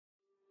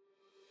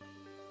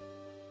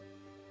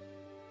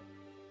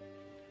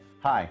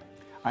Hi,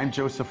 I'm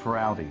Joseph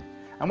Feraldi.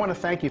 I want to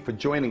thank you for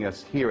joining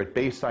us here at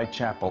Bayside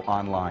Chapel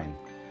online.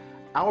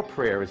 Our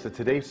prayer is that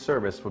today's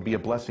service will be a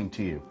blessing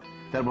to you,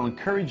 that it will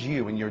encourage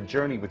you in your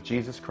journey with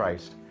Jesus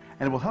Christ,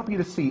 and it will help you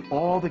to see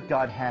all that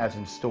God has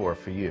in store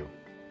for you.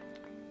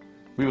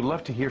 We would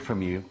love to hear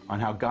from you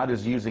on how God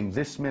is using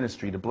this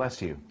ministry to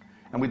bless you,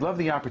 and we'd love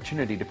the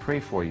opportunity to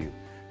pray for you.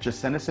 Just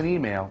send us an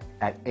email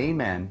at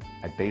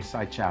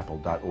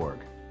amen@baysidechapel.org.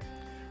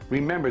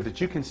 Remember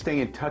that you can stay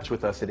in touch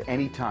with us at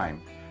any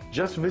time.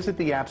 Just visit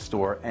the App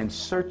Store and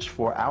search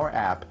for our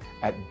app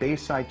at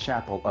Bayside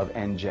Chapel of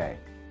NJ.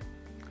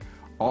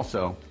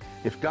 Also,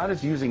 if God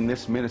is using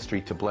this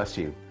ministry to bless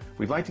you,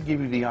 we'd like to give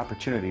you the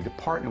opportunity to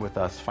partner with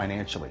us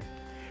financially.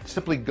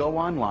 Simply go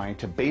online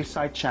to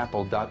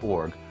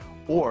baysidechapel.org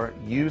or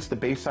use the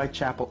Bayside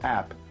Chapel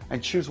app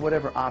and choose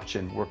whatever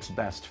option works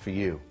best for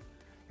you.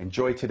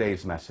 Enjoy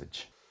today's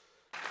message.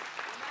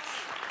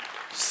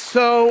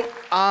 So,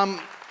 I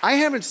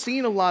haven't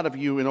seen a lot of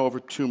you in over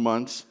 2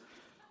 months.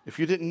 If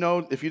you didn't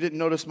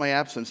notice my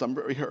absence, I'm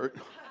very hurt.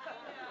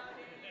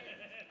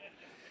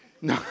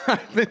 No,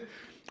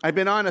 I've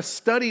been on a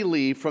study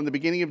leave from the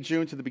beginning of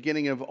June to the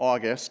beginning of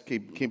August.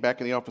 Came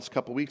back in the office a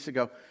couple weeks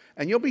ago.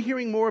 And you'll be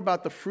hearing more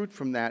about the fruit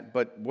from that.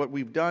 But what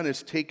we've done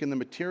is taken the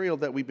material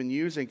that we've been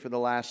using for the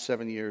last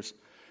 7 years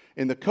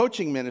in the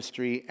coaching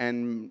ministry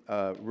and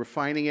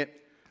refining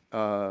it,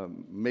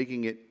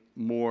 making it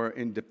more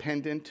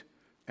independent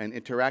and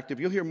interactive.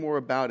 You'll hear more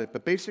about it.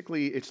 But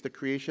basically, it's the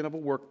creation of a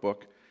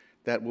workbook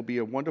that will be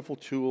a wonderful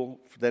tool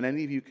that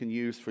any of you can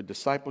use for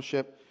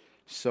discipleship.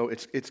 So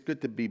it's good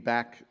to be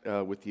back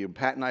with you.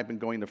 Pat and I have been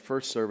going to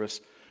first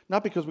service,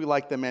 not because we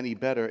like them any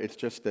better, it's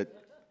just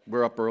that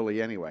we're up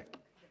early anyway.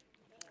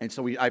 And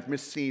so I've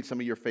missed seeing some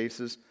of your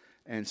faces,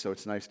 and so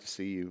it's nice to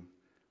see you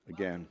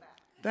again.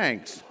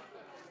 Thanks.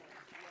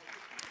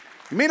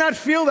 You may not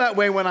feel that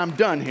way when I'm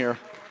done here.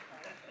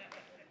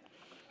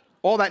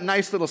 All that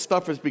nice little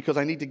stuff is because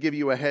I need to give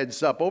you a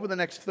heads up. Over the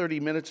next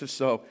 30 minutes or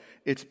so,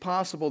 it's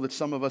possible that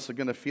some of us are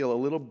going to feel a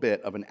little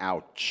bit of an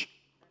ouch.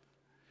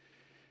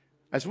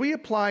 As we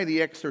apply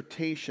the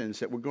exhortations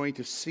that we're going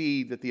to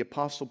see that the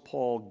Apostle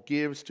Paul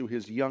gives to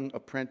his young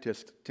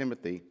apprentice,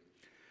 Timothy,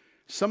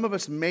 some of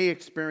us may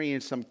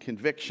experience some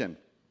conviction.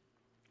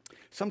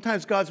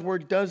 Sometimes God's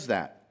Word does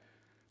that,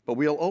 but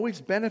we'll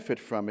always benefit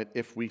from it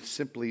if we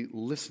simply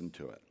listen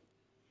to it.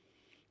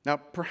 Now,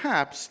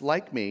 perhaps,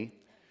 like me,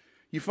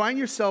 you find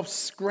yourself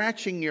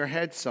scratching your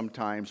head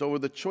sometimes over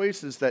the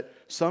choices that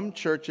some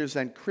churches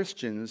and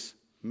Christians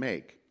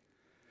make.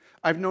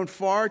 I've known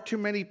far too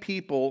many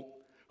people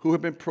who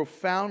have been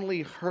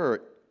profoundly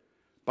hurt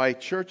by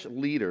church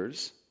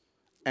leaders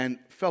and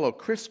fellow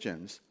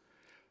Christians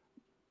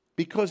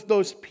because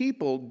those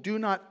people do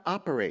not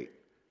operate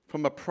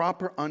from a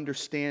proper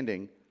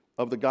understanding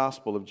of the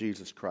gospel of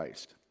Jesus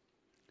Christ.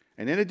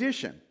 And in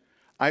addition,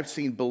 I've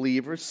seen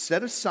believers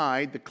set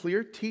aside the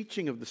clear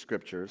teaching of the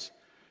Scriptures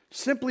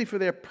simply for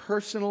their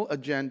personal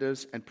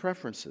agendas and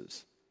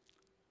preferences.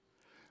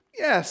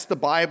 Yes, the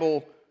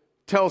Bible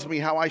tells me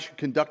how I should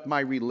conduct my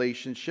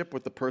relationship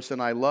with the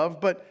person I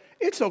love, but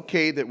it's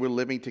okay that we're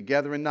living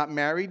together and not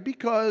married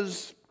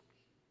because,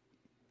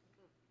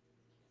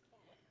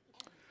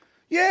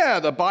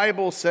 yeah, the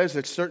Bible says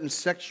that certain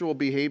sexual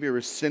behavior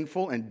is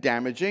sinful and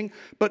damaging,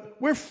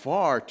 but we're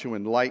far too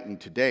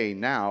enlightened today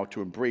now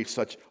to embrace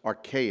such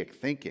archaic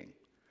thinking.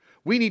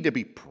 We need to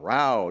be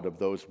proud of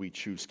those we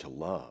choose to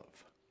love.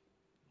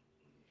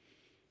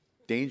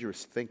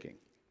 Dangerous thinking.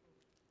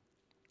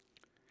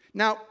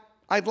 Now,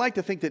 I'd like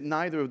to think that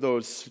neither of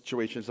those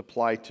situations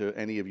apply to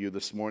any of you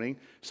this morning.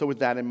 So with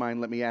that in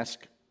mind, let me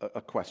ask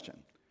a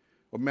question.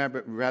 Or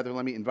rather,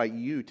 let me invite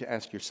you to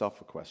ask yourself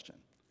a question.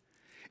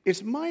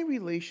 Is my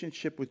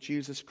relationship with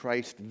Jesus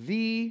Christ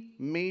the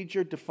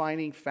major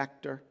defining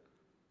factor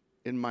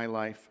in my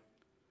life?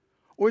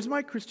 Or is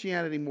my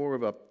Christianity more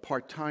of a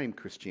part-time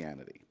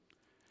Christianity?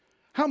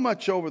 How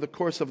much over the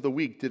course of the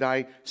week did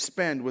I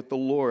spend with the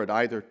Lord,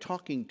 either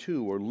talking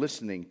to or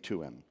listening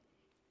to Him?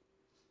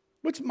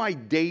 What's my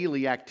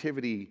daily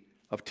activity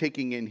of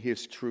taking in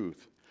His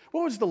truth?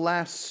 What was the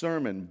last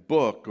sermon,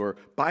 book, or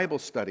Bible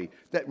study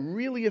that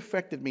really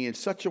affected me in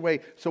such a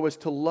way so as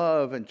to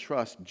love and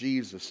trust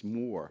Jesus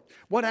more?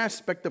 What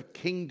aspect of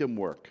kingdom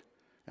work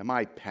am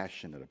I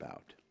passionate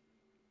about?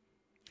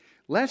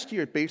 Last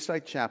year at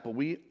Bayside Chapel,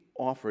 we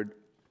offered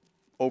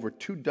over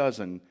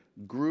 24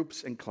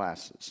 groups and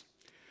classes.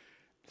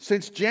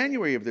 Since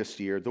January of this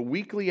year,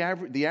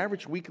 the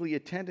average weekly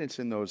attendance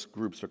in those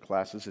groups or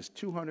classes is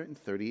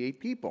 238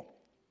 people.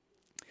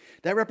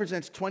 That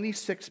represents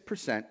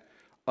 26%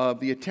 of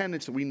the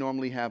attendance that we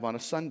normally have on a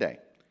Sunday.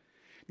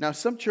 Now,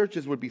 some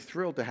churches would be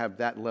thrilled to have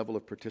that level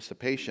of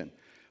participation,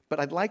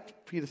 but I'd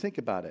like for you to think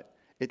about it.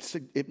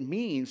 It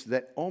means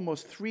that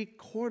almost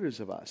 3/4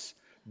 of us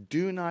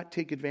do not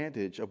take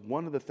advantage of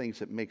one of the things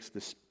that makes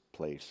this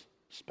place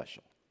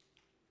special.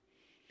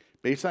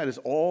 Bayside is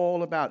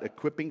all about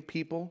equipping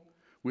people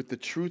with the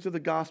truth of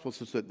the gospel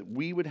so that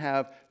we would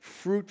have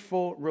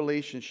fruitful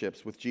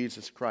relationships with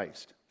Jesus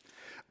Christ.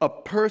 A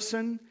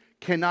person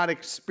cannot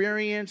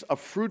experience a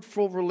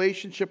fruitful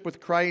relationship with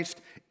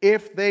Christ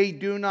if they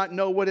do not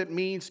know what it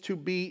means to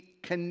be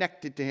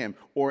connected to Him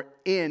or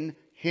in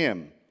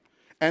Him.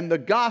 And the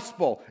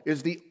gospel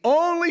is the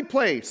only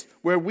place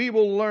where we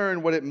will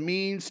learn what it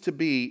means to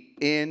be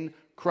in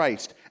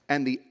Christ.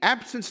 And the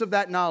absence of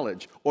that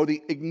knowledge or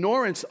the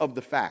ignorance of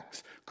the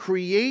facts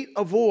create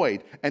a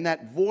void, and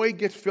that void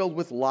gets filled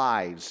with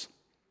lies.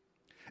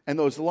 And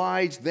those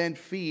lies then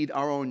feed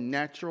our own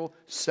natural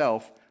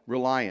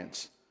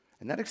self-reliance.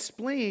 And that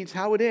explains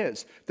how it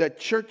is that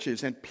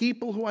churches and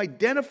people who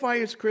identify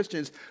as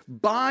Christians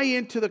buy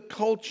into the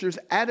culture's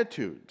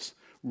attitudes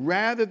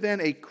rather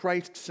than a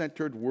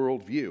Christ-centered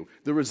worldview.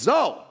 The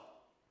result: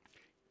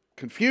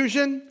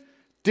 confusion,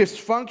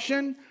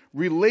 dysfunction,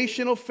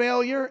 relational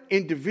failure,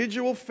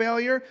 individual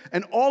failure,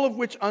 and all of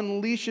which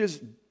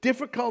unleashes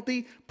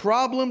difficulty,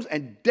 problems,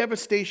 and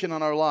devastation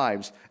on our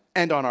lives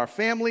and on our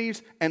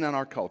families and on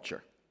our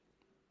culture.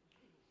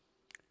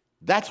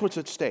 That's what's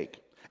at stake.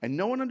 And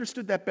no one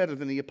understood that better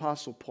than the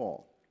Apostle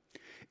Paul.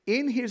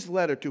 In his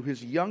letter to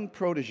his young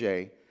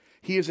protege,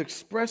 he is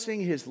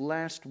expressing his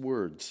last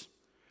words.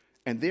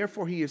 And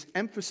therefore, he is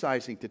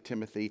emphasizing to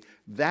Timothy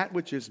that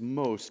which is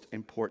most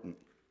important.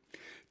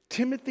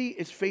 Timothy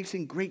is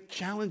facing great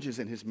challenges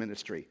in his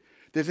ministry.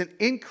 There's an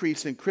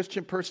increase in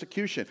Christian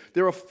persecution.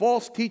 There are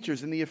false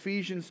teachers in the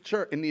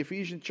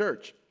Ephesian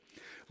church.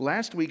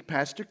 Last week,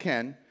 Pastor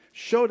Ken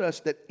showed us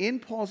that in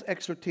Paul's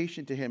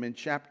exhortation to him in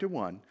chapter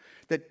 1,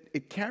 that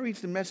it carries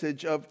the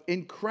message of,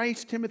 in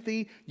Christ,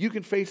 Timothy, you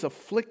can face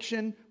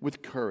affliction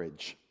with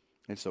courage.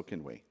 And so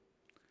can we.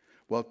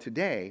 Well,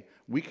 today,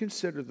 we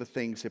consider the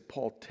things that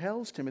Paul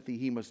tells Timothy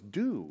he must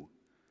do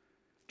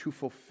to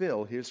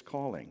fulfill his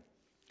calling.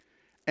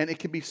 And it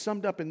can be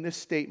summed up in this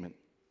statement: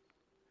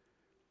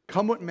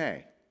 come what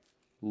may,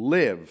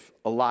 live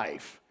a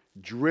life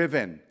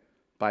driven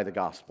by the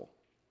gospel.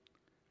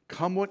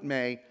 Come what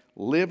may,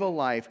 live a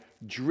life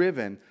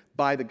driven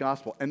by the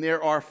gospel. And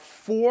there are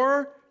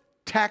 4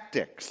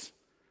 tactics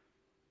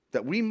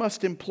that we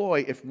must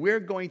employ if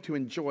we're going to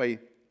enjoy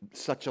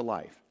such a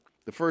life.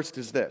 The first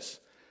is this: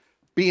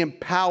 be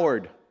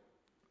empowered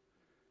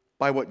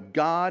by what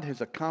God has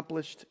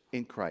accomplished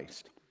in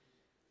Christ.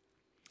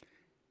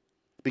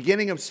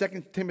 Beginning of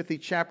 2 Timothy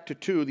chapter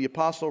 2, the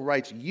apostle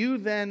writes, "You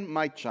then,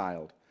 my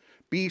child,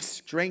 be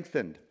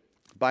strengthened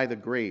by the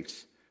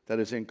grace that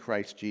is in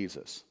Christ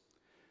Jesus."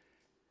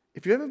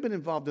 If you've ever been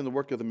involved in the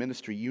work of the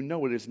ministry, you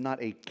know it is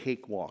not a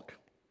cakewalk.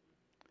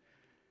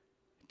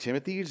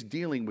 Timothy is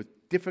dealing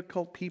with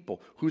difficult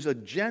people whose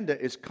agenda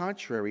is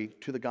contrary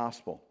to the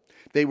gospel.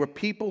 They were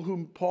people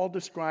whom Paul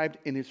described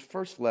in his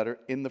first letter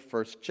in the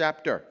first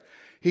chapter.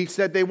 He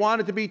said they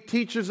wanted to be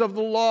teachers of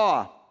the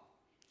law.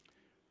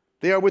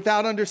 They are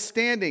without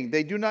understanding.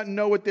 They do not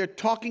know what they're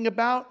talking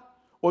about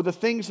or the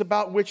things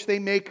about which they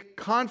make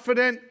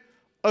confident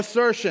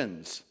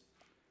assertions.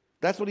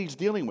 That's what he's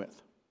dealing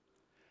with.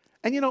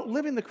 And you know,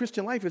 living the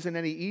Christian life isn't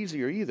any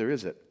easier either,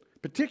 is it?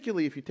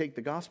 Particularly if you take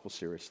the gospel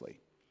seriously.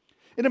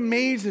 It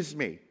amazes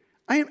me.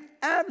 I am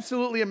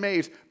absolutely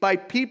amazed by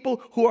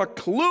people who are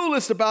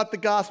clueless about the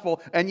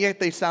gospel, and yet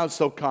they sound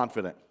so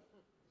confident.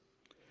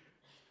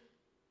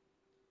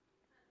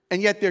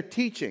 And yet their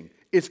teaching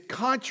is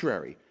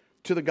contrary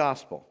to the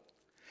gospel.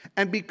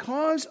 And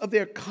because of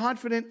their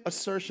confident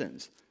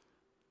assertions,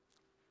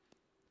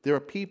 there are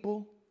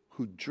people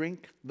who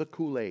drink the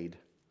Kool-Aid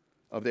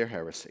of their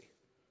heresy.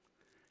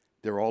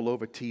 They're all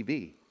over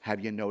TV.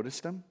 Have you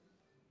noticed them?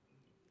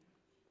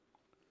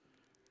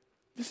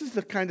 This is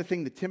the kind of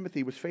thing that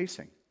Timothy was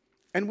facing.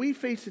 And we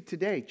face it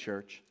today,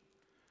 church.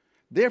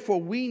 Therefore,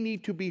 we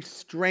need to be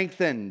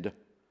strengthened,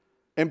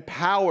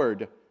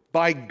 empowered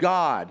by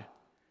God.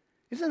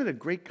 Isn't it a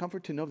great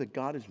comfort to know that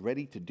God is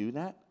ready to do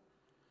that?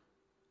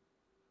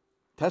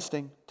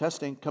 Testing,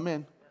 come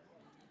in.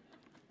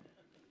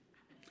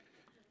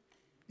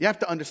 You have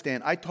to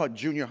understand, I taught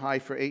junior high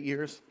for 8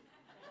 years.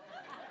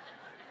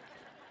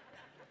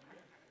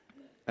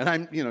 And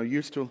I'm,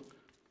 used to.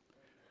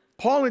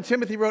 Paul and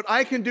Timothy wrote,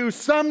 I can do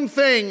some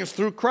things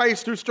through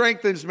Christ who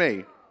strengthens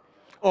me.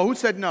 Oh, who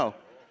said no?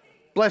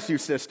 Bless you,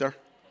 sister.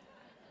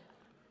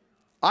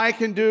 I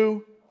can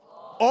do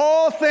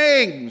all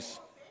things.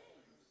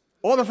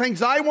 All the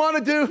things I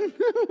want to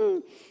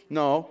do?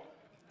 No.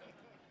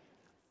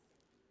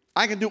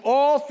 I can do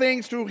all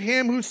things through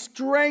him who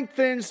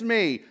strengthens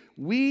me.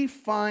 We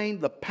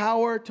find the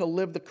power to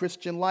live the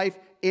Christian life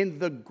in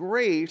the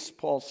grace,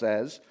 Paul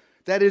says,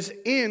 that is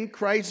in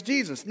Christ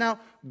Jesus. Now,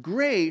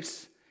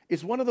 grace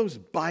is one of those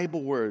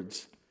Bible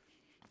words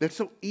that's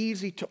so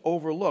easy to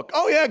overlook.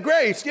 Oh, yeah,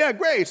 grace.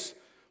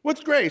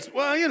 What's grace?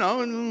 Well,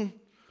 it's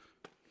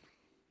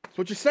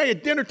what you say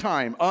at dinner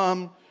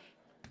time.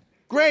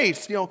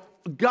 Grace,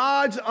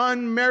 God's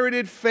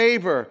unmerited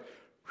favor.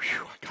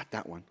 Whew, I got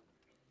that one.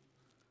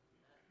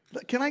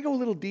 Can I go a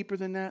little deeper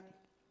than that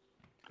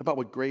about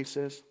what grace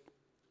is?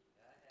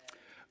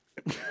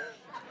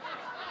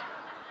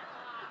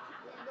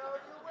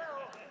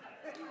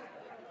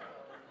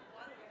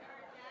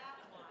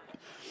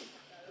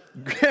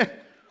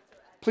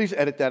 Please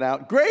edit that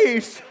out.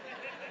 Grace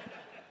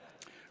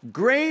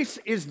Grace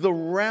is the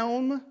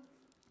realm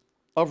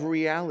of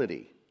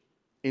reality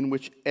in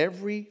which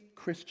every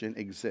Christian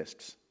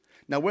exists.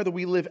 Now, whether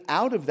we live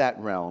out of that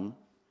realm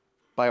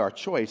by our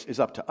choice is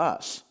up to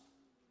us.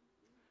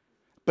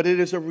 But it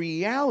is a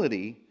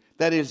reality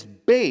that is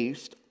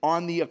based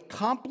on the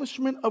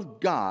accomplishment of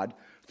God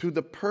through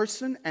the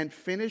person and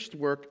finished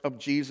work of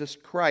Jesus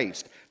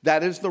Christ.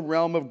 That is the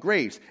realm of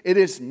grace. It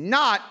is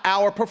not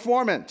our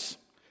performance.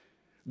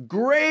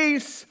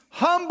 Grace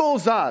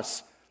humbles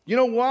us. You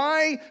know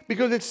why?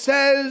 Because it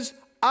says,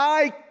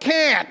 I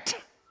can't.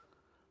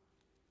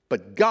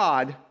 But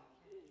God,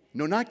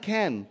 no, not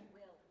can,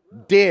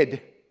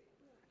 did.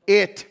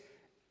 It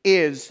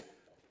is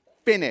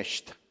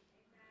finished.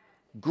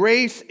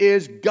 Grace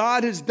is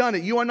God has done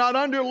it. You are not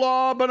under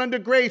law, but under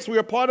grace. We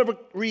are part of a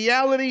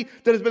reality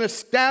that has been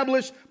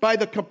established by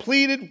the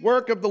completed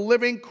work of the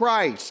living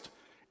Christ.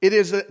 It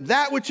is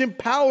that which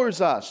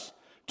empowers us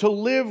to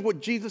live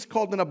what Jesus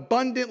called an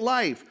abundant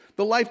life,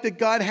 the life that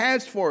God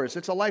has for us.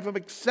 It's a life of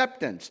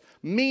acceptance,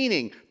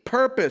 meaning,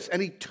 purpose,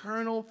 and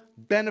eternal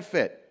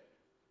benefit.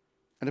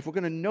 And if we're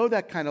going to know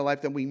that kind of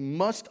life, then we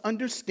must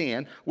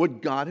understand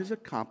what God has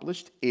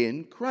accomplished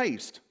in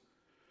Christ.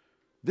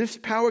 This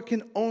power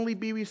can only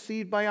be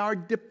received by our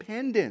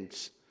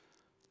dependence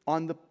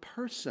on the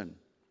person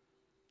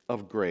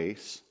of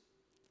grace,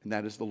 and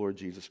that is the Lord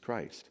Jesus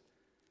Christ,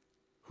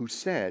 who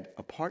said,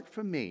 apart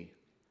from me,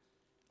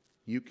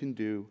 you can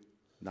do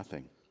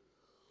nothing.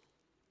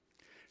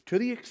 To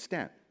the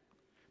extent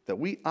that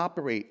we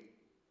operate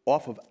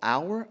off of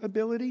our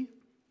ability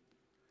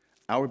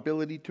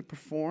to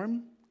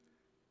perform,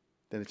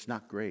 then it's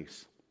not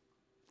grace.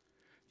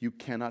 You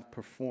cannot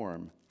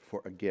perform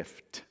for a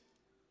gift.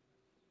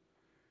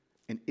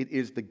 And it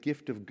is the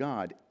gift of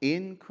God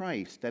in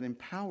Christ that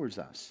empowers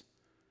us.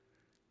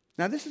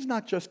 Now, this is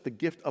not just the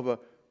gift of a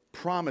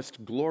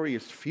promised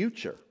glorious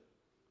future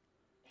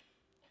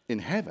in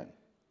heaven,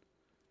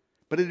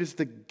 but it is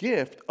the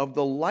gift of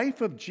the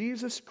life of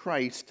Jesus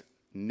Christ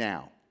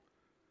now.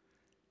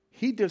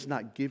 He does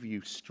not give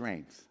you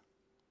strength.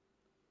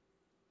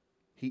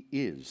 He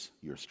is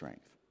your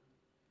strength.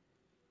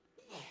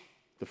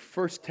 The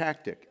first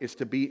tactic is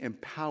to be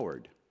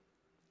empowered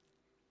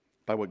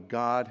by what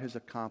God has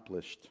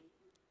accomplished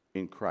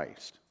in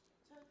Christ.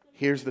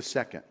 Here's the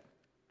second.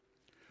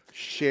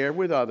 Share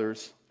with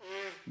others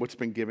what's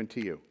been given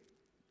to you.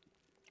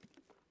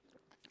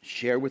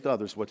 Share with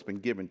others what's been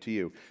given to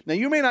you. Now,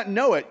 you may not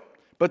know it,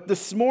 but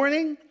this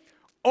morning,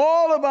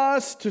 all of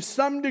us, to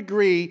some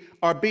degree,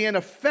 are being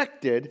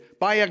affected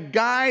by a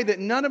guy that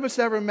none of us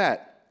ever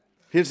met.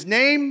 His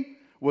name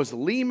was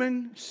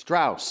Lehman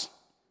Strauss.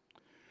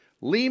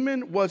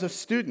 Lehman was a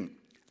student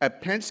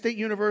at Penn State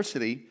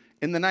University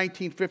in the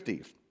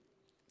 1950s.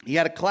 He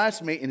had a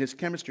classmate in his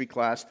chemistry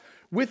class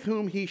with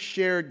whom he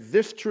shared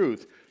this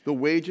truth: the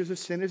wages of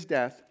sin is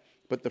death,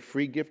 but the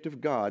free gift of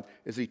God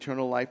is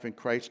eternal life in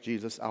Christ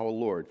Jesus our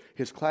Lord.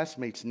 His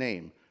classmate's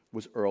name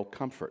was Earl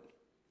Comfort.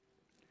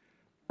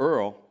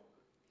 Earl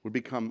would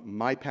become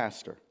my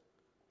pastor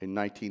in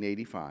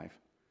 1985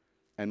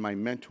 and my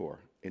mentor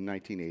in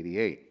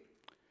 1988.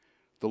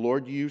 The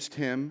Lord used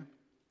him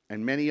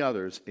and many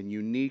others in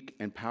unique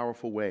and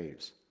powerful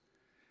ways.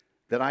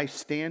 That I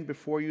stand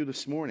before you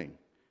this morning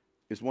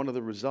is one of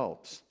the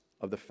results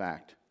of the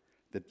fact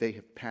that they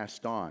have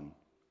passed on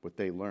what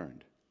they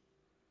learned.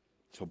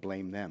 So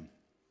blame them.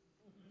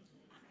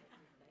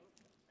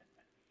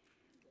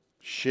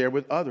 Share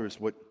with others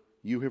what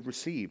you have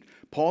received.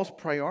 Paul's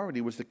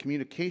priority was the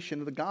communication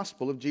of the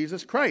gospel of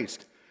Jesus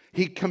Christ.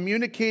 He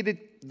communicated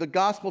the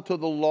gospel to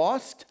the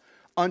lost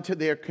unto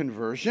their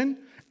conversion,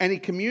 and he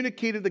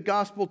communicated the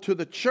gospel to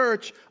the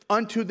church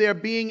unto their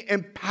being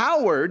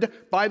empowered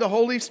by the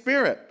Holy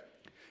Spirit.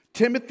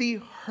 Timothy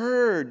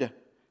heard.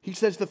 He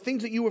says the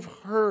things that you have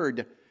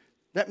heard,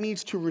 that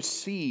means to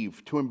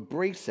receive, to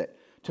embrace it,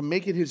 to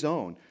make it his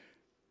own.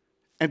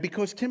 And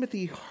because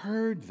Timothy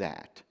heard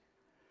that,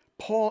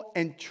 Paul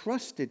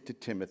entrusted to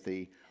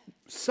Timothy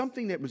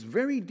something that was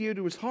very dear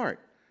to his heart,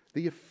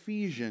 the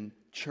Ephesian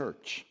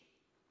church.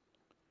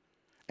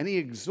 And he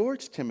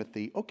exhorts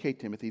Timothy, okay,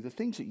 Timothy, the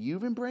things that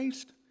you've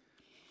embraced,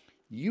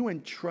 you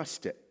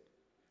entrust it.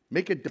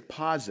 Make a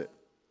deposit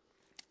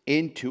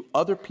into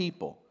other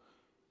people,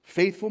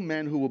 faithful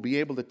men who will be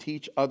able to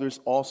teach others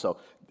also.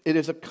 It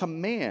is a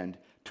command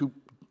to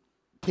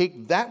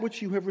take that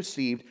which you have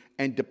received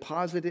and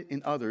deposit it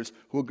in others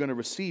who are going to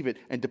receive it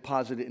and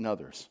deposit it in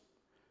others.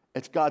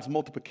 It's God's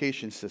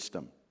multiplication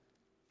system.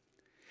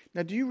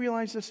 Now, do you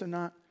realize this or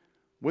not?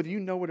 Whether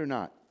you know it or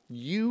not,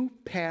 you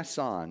pass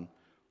on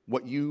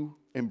what you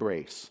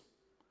embrace.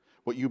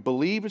 What you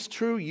believe is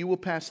true, you will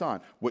pass on.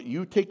 What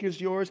you take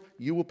as yours,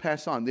 you will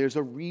pass on. There's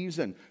a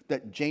reason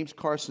that James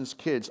Carson's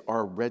kids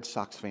are Red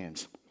Sox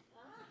fans.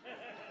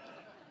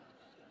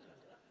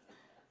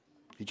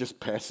 He just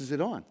passes it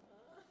on.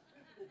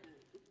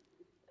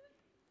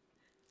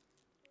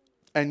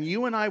 And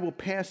you and I will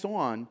pass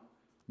on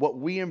what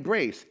we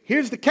embrace.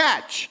 Here's the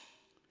catch.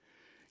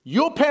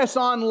 You'll pass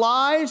on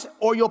lies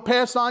or you'll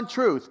pass on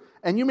truth.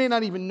 And you may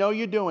not even know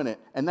you're doing it.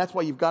 And that's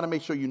why you've got to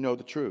make sure you know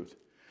the truth.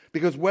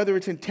 Because whether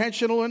it's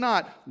intentional or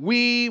not,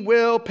 we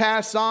will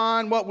pass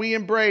on what we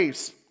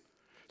embrace.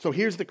 So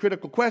here's the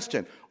critical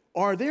question.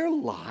 Are there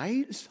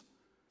lies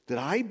that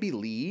I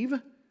believe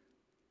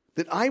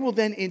that I will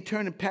then in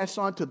turn pass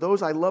on to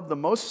those I love the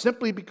most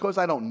simply because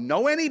I don't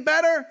know any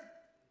better?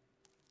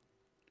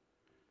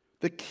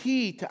 The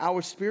key to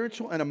our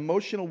spiritual and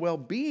emotional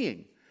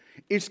well-being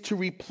is to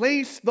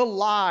replace the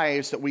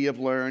lies that we have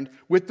learned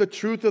with the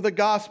truth of the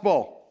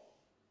gospel.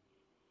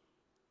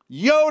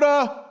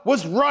 Yoda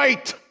was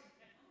right.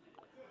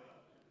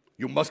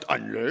 You must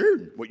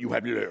unlearn what you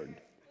have learned.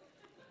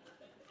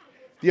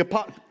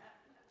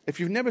 If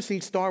you've never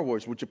seen Star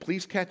Wars, would you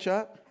please catch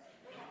up?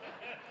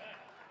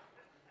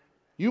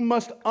 You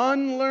must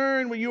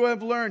unlearn what you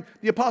have learned.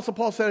 The Apostle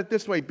Paul said it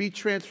this way, be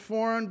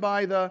transformed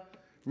by the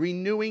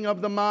renewing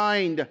of the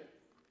mind.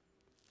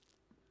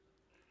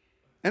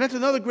 And that's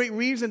another great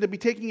reason to be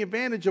taking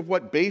advantage of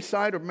what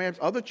Bayside or perhaps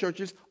other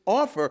churches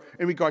offer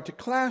in regard to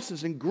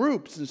classes and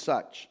groups and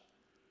such.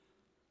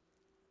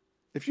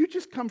 If you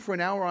just come for an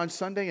hour on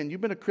Sunday and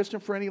you've been a Christian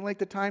for any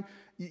length of time,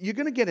 you're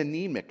going to get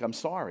anemic. I'm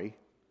sorry.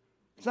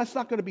 That's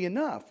not going to be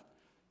enough.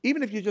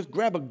 Even if you just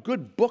grab a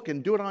good book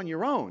and do it on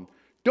your own,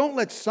 don't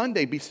let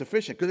Sunday be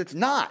sufficient, because it's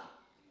not.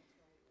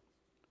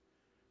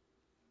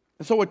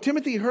 And so what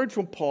Timothy heard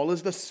from Paul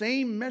is the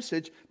same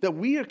message that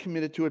we are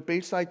committed to at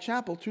Bayside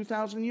Chapel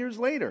 2,000 years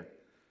later.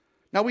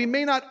 Now, we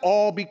may not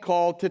all be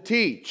called to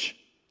teach,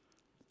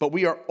 but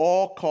we are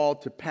all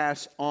called to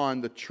pass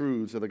on the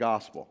truths of the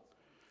gospel.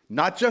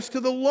 Not just to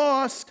the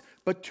lost,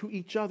 but to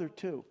each other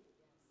too.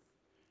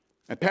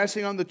 And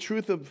passing on the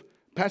truth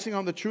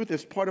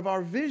is part of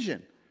our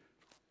vision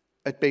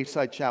at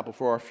Bayside Chapel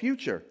for our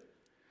future.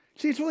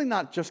 See, it's really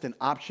not just an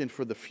option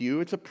for the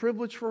few, it's a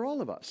privilege for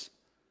all of us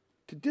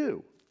to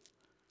do.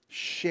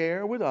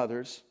 Share with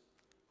others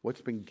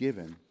what's been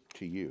given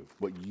to you,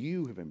 what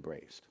you have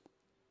embraced.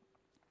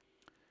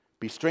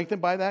 Be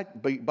strengthened by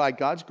that, by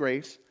God's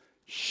grace.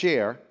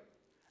 Share,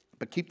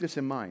 but keep this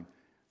in mind.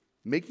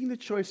 Making the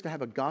choice to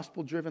have a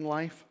gospel-driven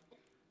life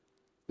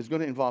is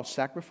going to involve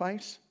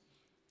sacrifice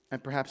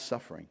and perhaps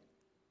suffering.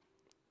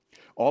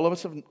 All of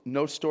us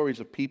know stories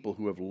of people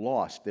who have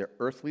lost their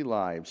earthly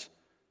lives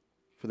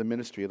for the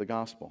ministry of the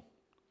gospel.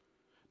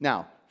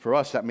 Now, for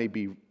us, that may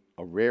be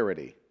a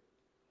rarity.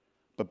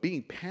 But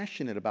being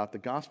passionate about the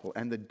gospel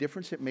and the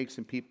difference it makes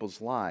in people's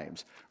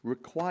lives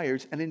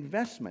requires an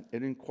investment.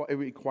 It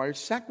requires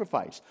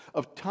sacrifice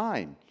of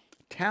time,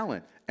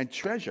 talent, and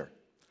treasure,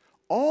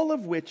 all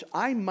of which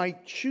I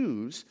might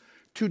choose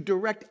to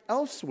direct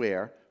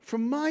elsewhere for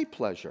my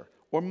pleasure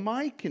or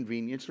my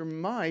convenience or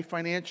my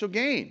financial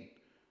gain.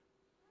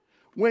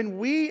 When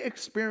we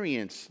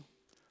experience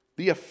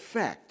the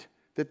effect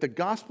that the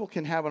gospel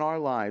can have in our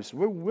lives,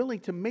 we're willing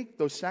to make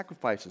those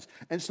sacrifices.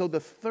 And so the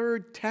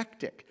third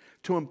tactic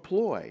to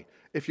employ,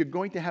 if you're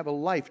going to have a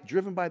life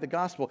driven by the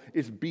gospel,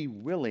 is be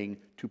willing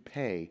to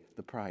pay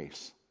the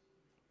price.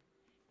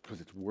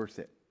 Because it's worth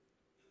it.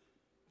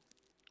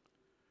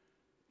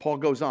 Paul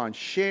goes on,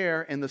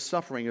 share in the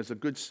suffering as a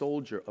good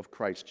soldier of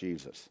Christ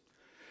Jesus.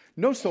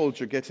 No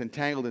soldier gets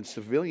entangled in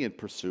civilian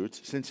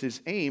pursuits, since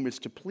his aim is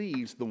to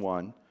please the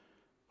one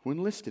who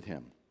enlisted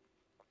him.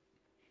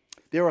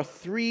 There are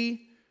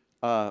three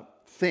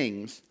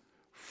things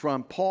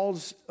from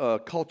Paul's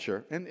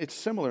culture, and it's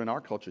similar in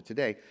our culture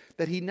today,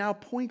 that he now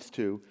points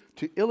to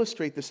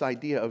illustrate this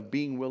idea of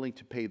being willing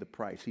to pay the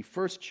price. He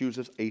first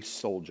chooses a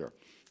soldier.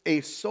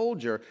 A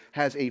soldier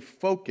has a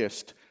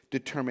focused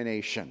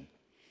determination.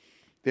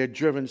 They're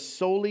driven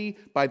solely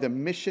by the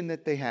mission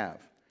that they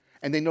have.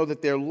 And they know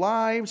that their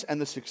lives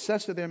and the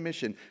success of their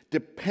mission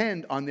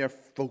depend on their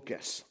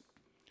focus.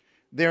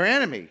 Their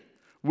enemy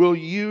will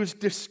use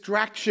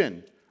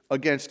distraction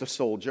against a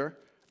soldier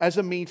as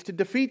a means to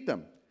defeat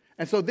them.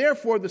 And so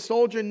therefore the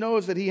soldier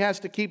knows that he has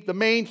to keep the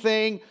main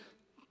thing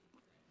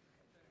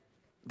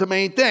the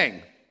main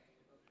thing.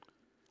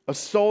 A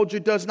soldier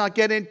does not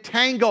get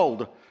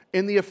entangled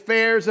in the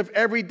affairs of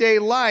everyday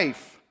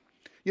life.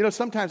 You know,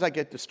 sometimes I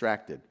get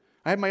distracted.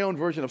 I have my own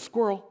version of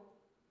squirrel.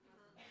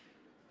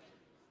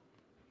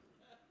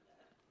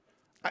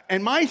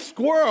 And my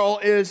squirrel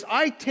is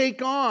I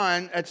take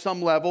on, at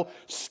some level,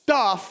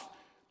 stuff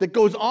that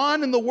goes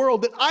on in the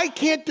world that I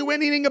can't do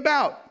anything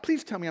about.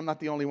 Please tell me I'm not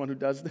the only one who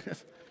does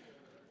this.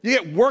 You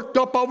get worked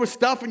up over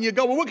stuff and you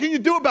go, well, what can you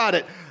do about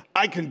it?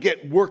 I can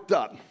get worked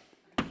up.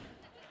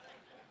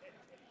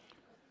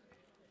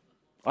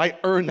 I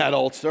earned that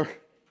ulcer.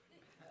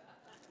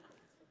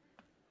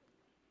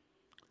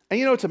 And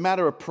you know, it's a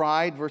matter of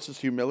pride versus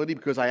humility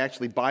because I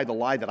actually buy the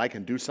lie that I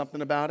can do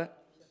something about it.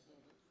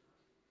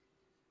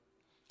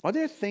 Are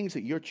there things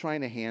that you're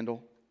trying to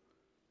handle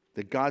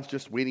that God's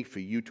just waiting for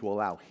you to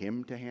allow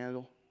Him to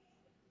handle?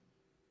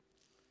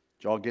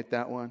 Did y'all get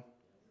that one?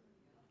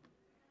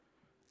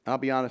 I'll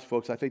be honest,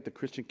 folks, I think the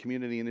Christian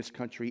community in this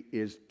country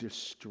is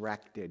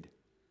distracted.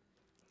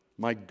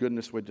 My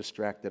goodness, we're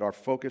distracted. Our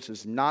focus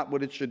is not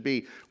what it should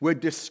be. We're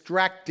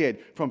distracted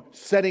from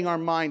setting our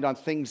mind on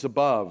things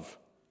above.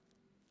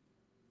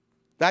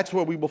 That's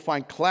where we will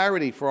find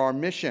clarity for our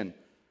mission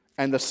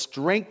and the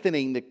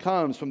strengthening that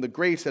comes from the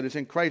grace that is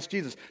in Christ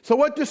Jesus. So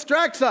what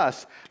distracts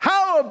us?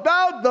 How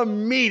about the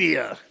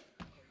media?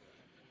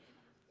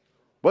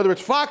 Whether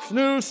it's Fox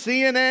News,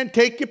 CNN,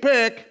 take your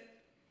pick.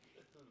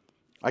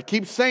 I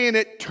keep saying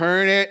it,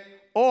 turn it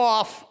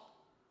off.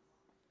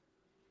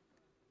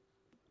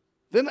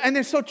 And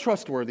they're so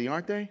trustworthy,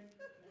 aren't they?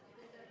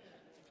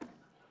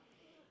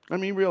 I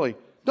mean, really.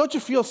 Don't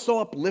you feel so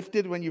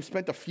uplifted when you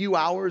spent a few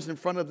hours in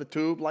front of the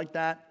tube like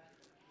that?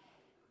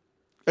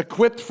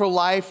 Equipped for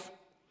life.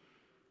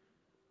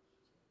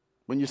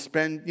 When you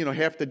spend,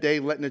 half the day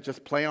letting it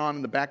just play on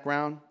in the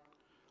background.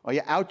 Are you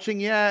ouching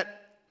yet?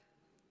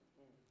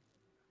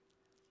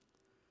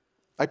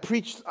 I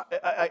preached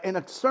in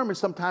a sermon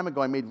some time ago,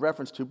 I made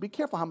reference to, be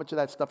careful how much of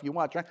that stuff you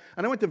watch, right?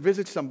 And I went to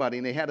visit somebody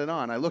and they had it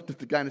on. I looked at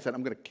the guy and I said,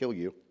 I'm going to kill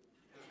you.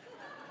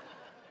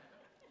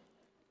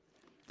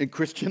 In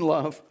Christian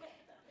love.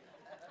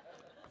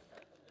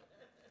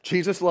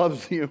 Jesus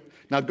loves you.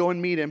 Now go and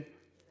meet him.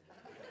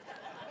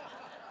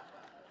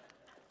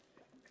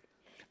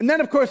 And then,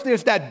 of course,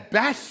 there's that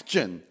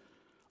bastion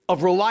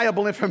of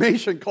reliable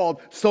information called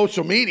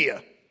social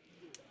media.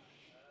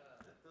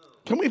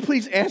 Can we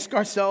please ask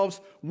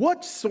ourselves,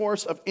 what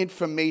source of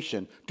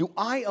information do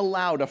I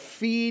allow to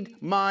feed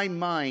my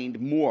mind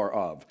more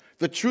of?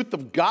 The truth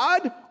of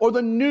God or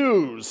the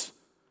news?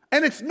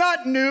 And it's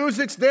not news,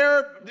 it's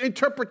their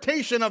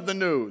interpretation of the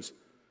news.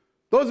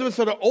 Those of us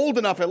that are old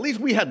enough, at least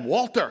we had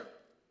Walter.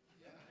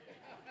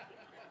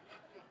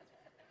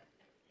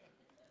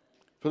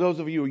 For those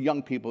of you who are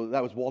young people,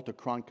 that was Walter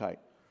Cronkite.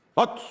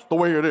 That's the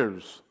way it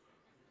is.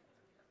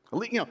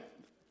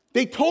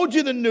 They told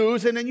you the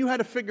news, and then you had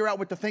to figure out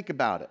what to think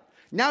about it.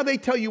 Now they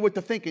tell you what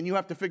to think, and you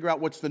have to figure out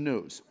what's the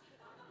news.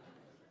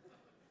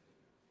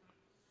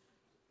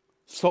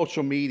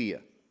 Social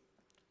media.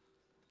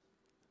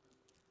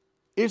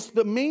 Is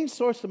the main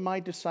source of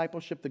my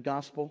discipleship the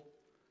gospel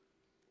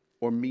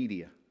or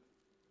media?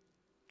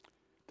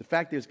 The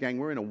fact is, gang,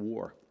 we're in a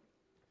war.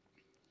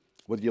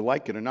 Whether you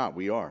like it or not,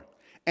 we are.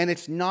 And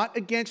it's not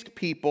against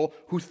people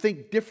who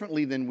think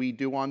differently than we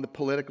do on the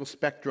political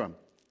spectrum.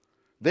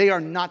 They are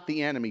not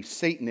the enemy.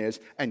 Satan is.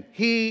 And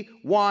he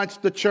wants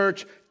the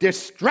church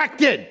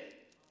distracted.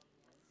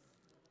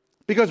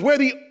 Because we're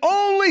the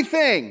only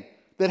thing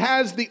that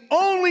has the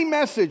only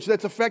message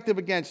that's effective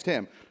against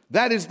him.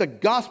 That is the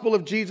gospel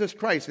of Jesus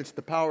Christ. It's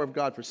the power of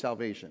God for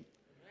salvation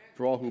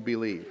for all who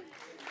believe.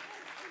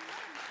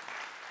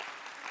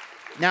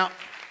 Now,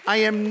 I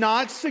am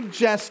not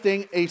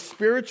suggesting a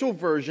spiritual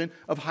version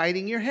of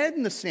hiding your head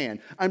in the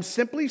sand. I'm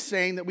simply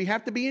saying that we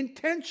have to be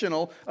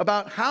intentional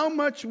about how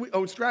much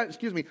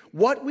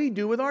what we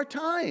do with our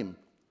time.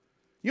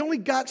 You only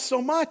got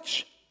so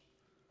much.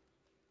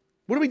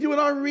 What do we do with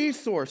our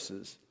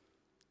resources?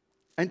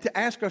 And to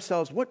ask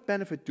ourselves, what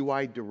benefit do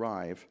I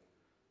derive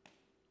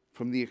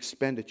from the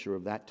expenditure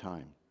of that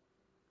time?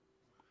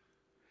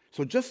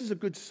 So just as a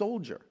good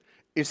soldier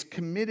is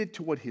committed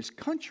to what his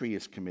country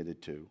is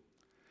committed to,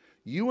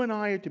 you and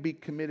I are to be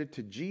committed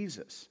to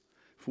Jesus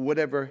for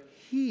whatever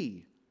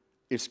he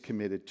is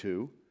committed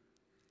to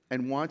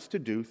and wants to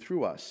do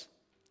through us.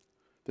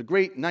 The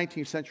great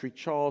 19th century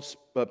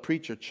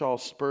preacher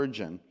Charles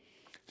Spurgeon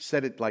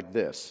said it like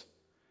this: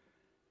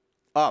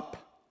 "Up,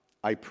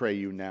 I pray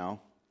you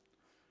now,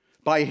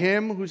 by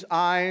him whose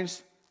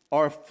eyes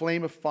are a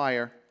flame of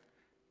fire,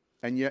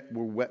 and yet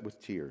were wet with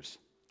tears.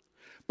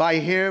 By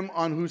him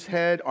on whose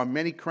head are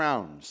many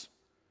crowns,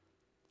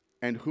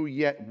 and who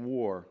yet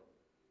wore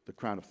the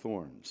crown of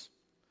thorns.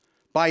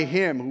 By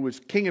him who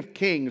is King of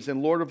kings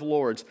and Lord of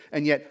lords,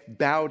 and yet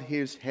bowed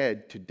his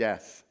head to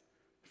death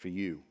for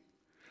you.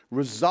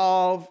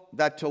 Resolve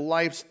that to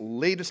life's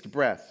latest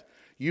breath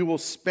you will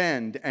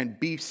spend and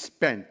be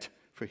spent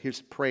for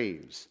his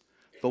praise.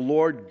 The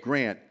Lord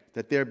grant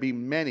that there be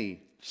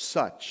many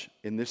such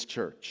in this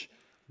church,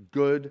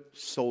 good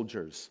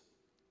soldiers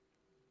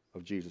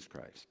of Jesus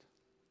Christ."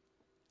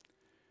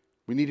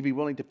 We need to be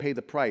willing to pay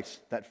the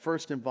price. That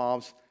first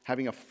involves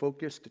having a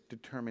focused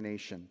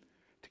determination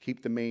to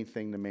keep the main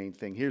thing the main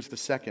thing. Here's the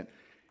second.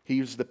 He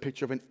uses the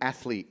picture of an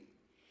athlete.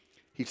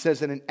 He says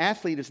that an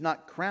athlete is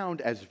not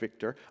crowned as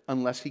victor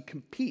unless he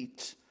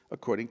competes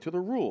according to the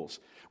rules.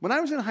 When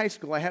I was in high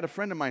school, I had a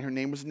friend of mine. Her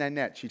name was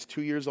Nanette. She's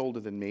 2 years older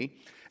than me.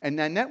 And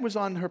Nanette was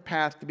on her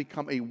path to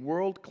become a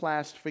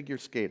world-class figure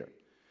skater.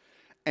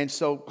 And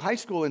so high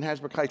school in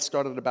Hasbrook Heights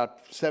started at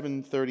about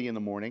 7:30 in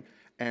the morning.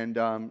 And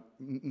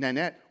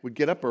Nanette would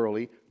get up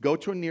early, go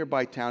to a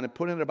nearby town, and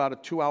put in about a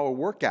 2-hour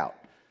workout.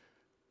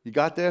 You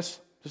got this?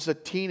 This is a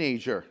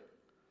teenager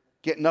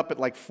getting up at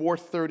like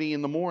 4:30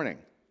 in the morning,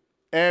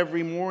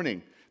 every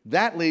morning.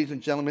 That, ladies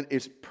and gentlemen,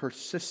 is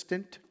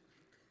persistent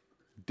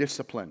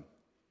discipline.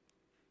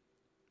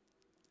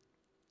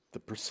 The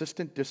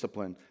persistent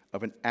discipline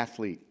of an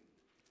athlete.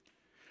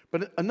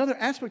 But another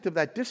aspect of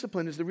that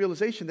discipline is the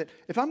realization that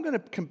if I'm going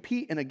to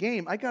compete in a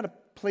game, I got to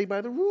play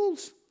by the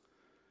rules.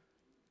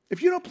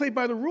 If you don't play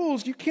by the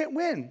rules, you can't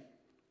win.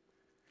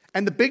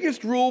 And the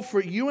biggest rule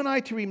for you and I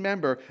to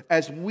remember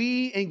as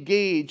we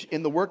engage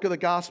in the work of the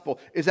gospel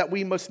is that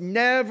we must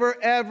never,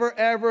 ever,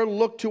 ever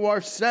look to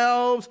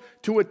ourselves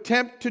to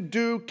attempt to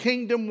do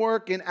kingdom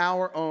work in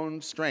our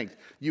own strength.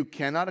 You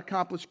cannot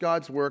accomplish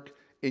God's work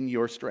in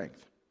your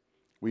strength.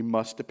 We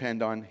must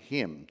depend on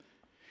Him.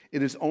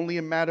 It is only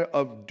a matter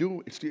of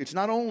it's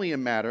not only a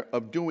matter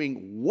of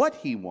doing what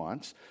He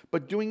wants,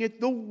 but doing it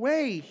the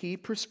way He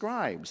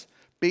prescribes,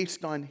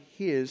 based on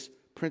His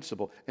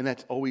principle, and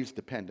that's always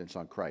dependence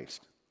on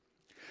Christ.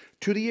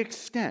 To the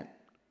extent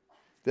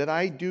that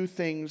I do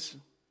things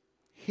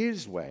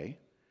His way,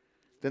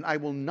 then I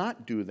will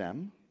not do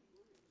them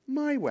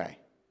my way.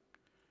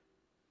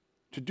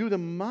 To do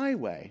them my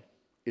way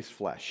is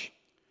flesh,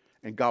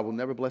 and God will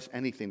never bless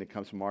anything that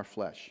comes from our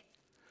flesh.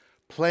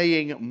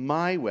 Playing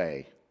my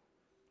way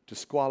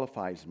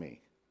disqualifies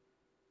me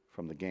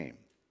from the game.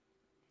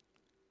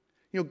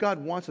 You know,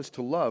 God wants us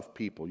to love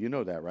people. You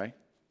know that, right?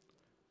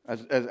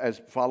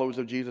 As followers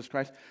of Jesus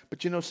Christ.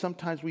 But you know,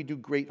 sometimes we do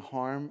great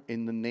harm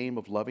in the name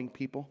of loving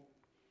people.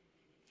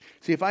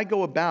 See, if I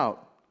go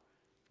about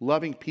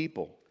loving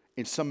people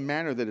in some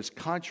manner that is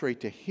contrary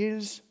to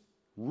His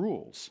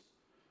rules,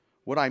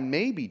 what I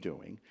may be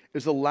doing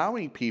is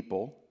allowing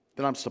people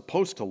that I'm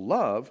supposed to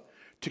love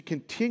to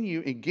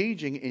continue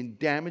engaging in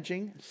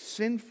damaging,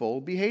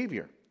 sinful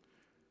behavior.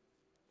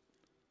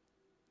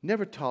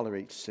 Never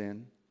tolerate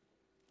sin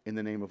in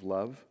the name of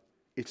love.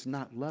 It's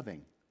not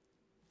loving.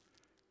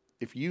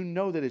 If you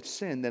know that it's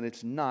sin, then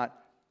it's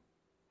not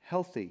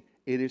healthy.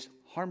 It is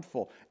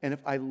harmful. And if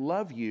I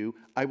love you,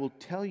 I will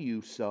tell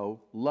you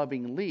so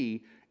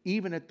lovingly,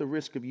 even at the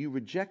risk of you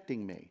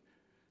rejecting me.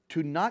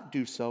 To not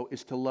do so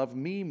is to love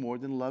me more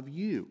than love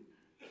you,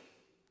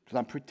 because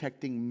I'm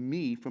protecting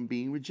me from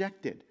being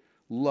rejected.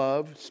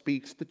 Love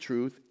speaks the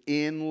truth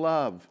in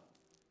love.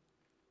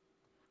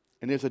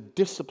 And there's a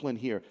discipline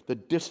here, the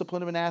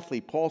discipline of an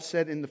athlete. Paul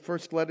said in the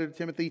first letter to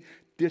Timothy,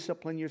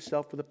 discipline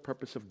yourself for the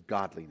purpose of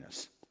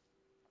godliness.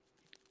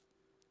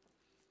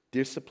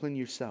 Discipline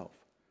yourself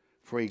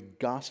for a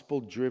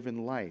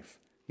gospel-driven life.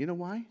 You know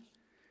why?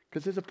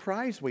 Because there's a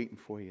prize waiting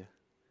for you.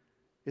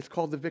 It's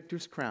called the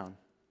victor's crown,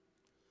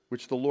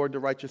 which the Lord, the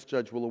righteous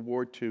judge, will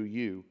award to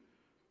you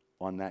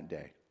on that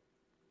day.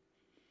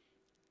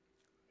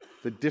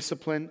 The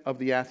discipline of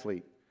the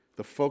athlete,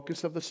 the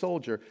focus of the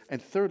soldier,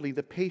 and thirdly,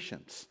 the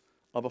patience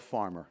of a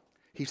farmer.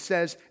 He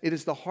says it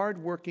is the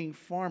hard-working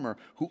farmer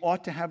who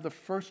ought to have the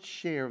first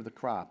share of the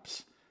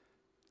crops.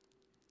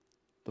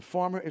 The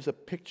farmer is a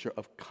picture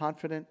of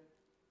confident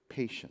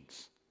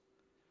patience.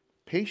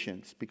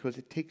 Patience because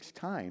it takes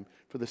time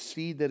for the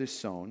seed that is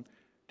sown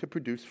to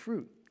produce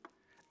fruit.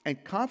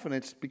 And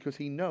confidence because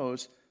he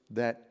knows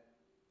that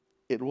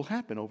it will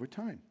happen over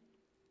time.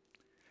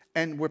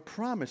 And we're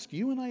promised,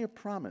 you and I are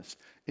promised,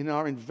 in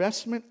our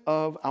investment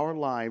of our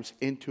lives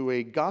into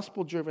a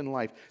gospel-driven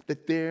life,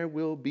 that there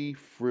will be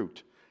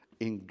fruit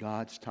in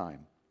God's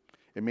time.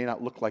 It may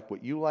not look like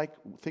what you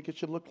think it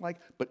should look like,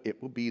 but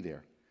it will be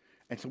there.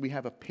 And so we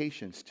have a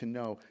patience to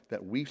know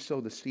that we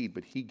sow the seed,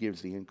 but He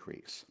gives the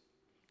increase.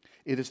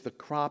 It is the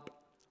crop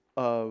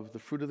of the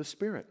fruit of the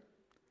Spirit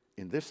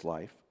in this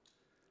life,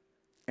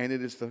 and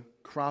it is the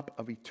crop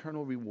of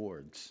eternal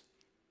rewards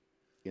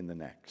in the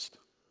next.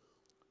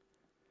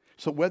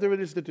 So whether it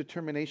is the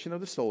determination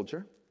of the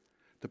soldier,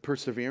 the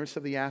perseverance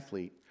of the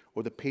athlete,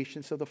 or the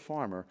patience of the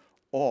farmer,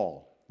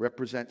 all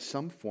represent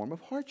some form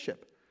of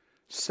hardship,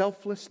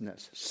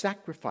 selflessness,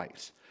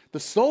 sacrifice.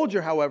 The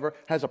soldier, however,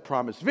 has a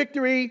promised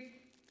victory,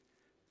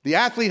 the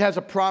athlete has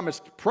a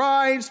promised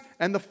prize,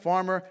 and the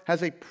farmer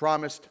has a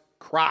promised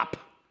crop.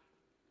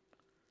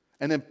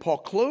 And then Paul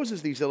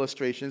closes these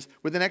illustrations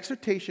with an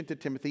exhortation to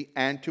Timothy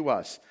and to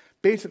us,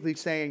 basically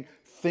saying,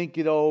 think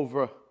it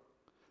over.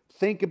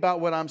 Think about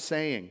what I'm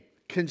saying.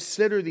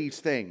 Consider these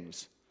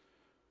things,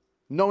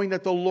 knowing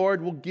that the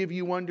Lord will give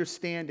you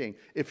understanding.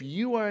 If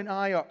you and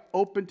I are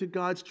open to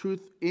God's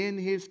truth in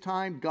His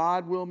time,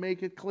 God will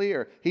make it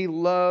clear. He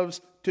loves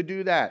to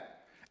do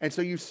that. And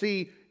so you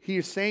see, He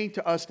is saying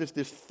to us this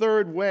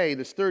third way,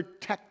 this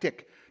third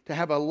tactic to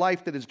have a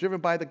life that is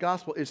driven by the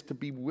gospel is to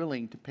be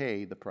willing to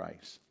pay the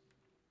price.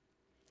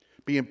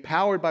 Be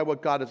empowered by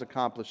what God has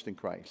accomplished in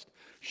Christ.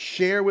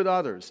 Share with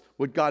others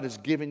what God has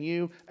given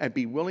you and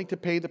be willing to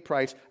pay the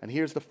price. And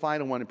here's the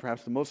final one, and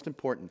perhaps the most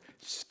important.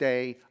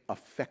 Stay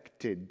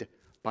affected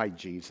by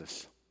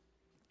Jesus.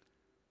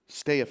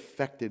 Stay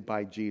affected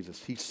by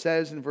Jesus. He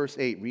says in verse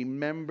 8,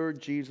 remember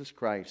Jesus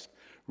Christ,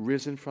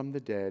 risen from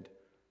the dead,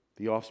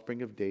 the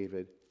offspring of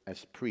David,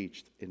 as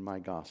preached in my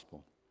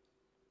gospel.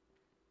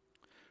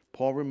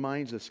 Paul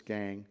reminds us,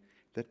 gang,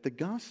 that the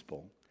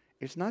gospel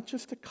is not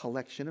just a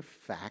collection of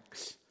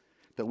facts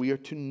that we are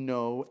to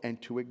know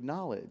and to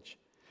acknowledge.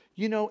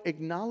 You know,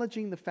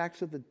 acknowledging the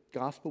facts of the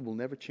gospel will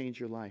never change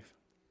your life.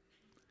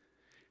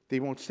 They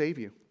won't save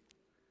you.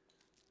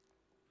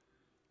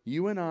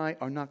 You and I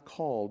are not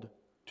called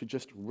to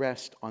just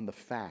rest on the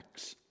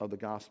facts of the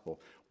gospel.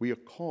 We are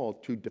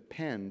called to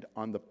depend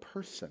on the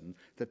person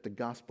that the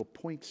gospel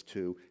points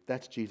to.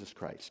 That's Jesus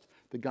Christ.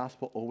 The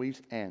gospel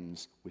always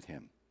ends with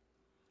Him.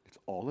 It's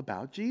all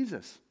about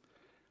Jesus.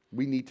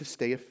 We need to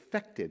stay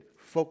affected,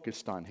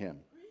 focused on him.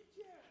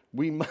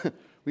 We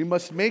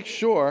must make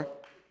sure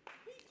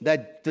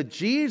that the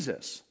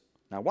Jesus,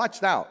 now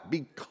watch out,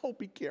 be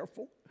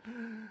careful.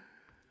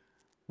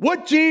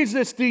 What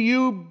Jesus do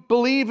you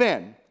believe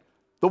in?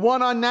 The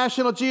one on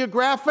National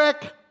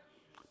Geographic?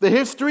 The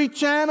History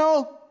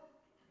Channel?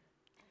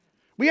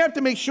 We have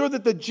to make sure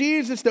that the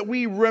Jesus that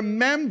we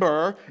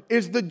remember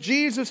is the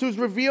Jesus who's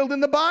revealed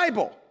in the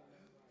Bible.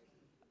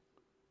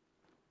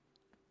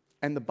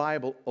 And the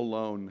Bible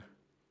alone.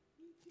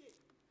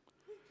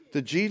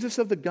 The Jesus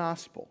of the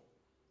gospel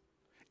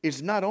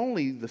is not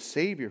only the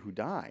Savior who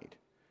died,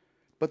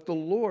 but the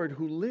Lord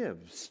who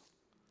lives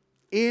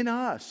in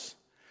us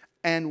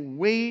and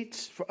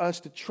waits for us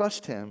to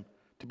trust him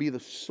to be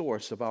the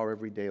source of our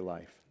everyday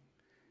life.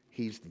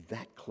 He's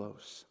that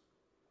close.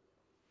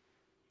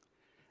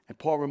 And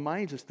Paul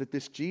reminds us that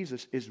this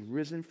Jesus is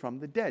risen from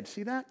the dead.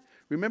 See that?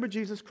 Remember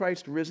Jesus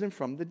Christ risen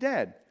from the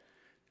dead.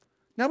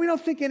 Now, we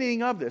don't think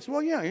anything of this.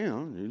 Well, yeah,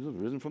 he's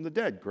risen from the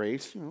dead.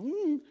 Grace.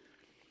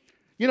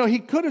 He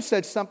could have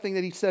said something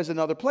that he says in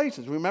other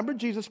places. Remember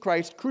Jesus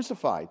Christ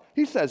crucified.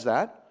 He says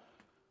that.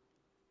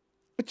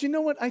 But you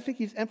know what I think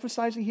he's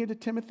emphasizing here to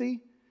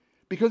Timothy?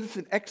 Because it's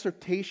an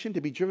exhortation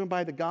to be driven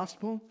by the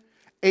gospel.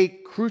 A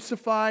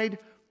crucified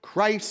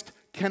Christ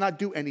cannot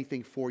do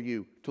anything for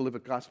you to live a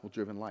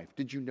gospel-driven life.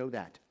 Did you know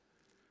that?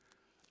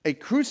 A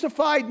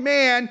crucified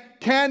man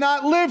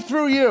cannot live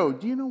through you.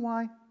 Do you know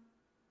why?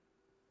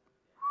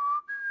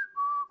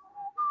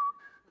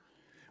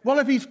 Well,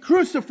 if he's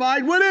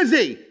crucified, what is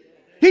he?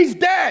 He's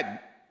dead.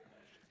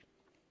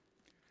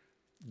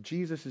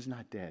 Jesus is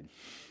not dead.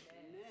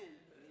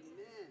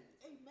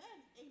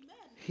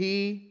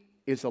 He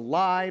is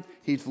alive.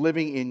 He's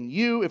living in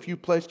you if you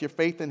placed your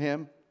faith in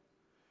him.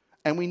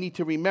 And we need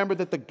to remember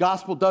that the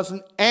gospel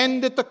doesn't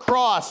end at the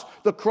cross.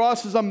 The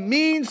cross is a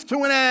means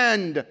to an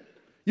end.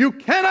 You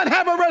cannot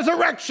have a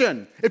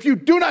resurrection if you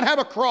do not have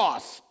a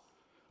cross.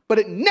 But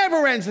it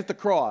never ends at the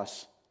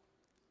cross.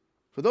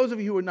 For those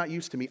of you who are not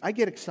used to me, I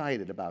get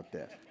excited about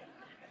this.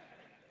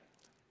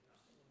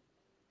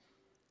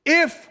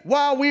 If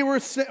while we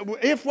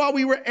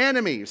were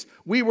enemies,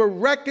 we were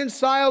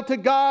reconciled to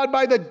God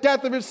by the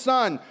death of his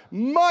Son,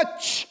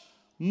 much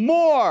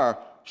more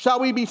shall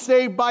we be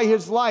saved by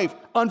his life.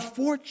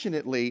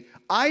 Unfortunately,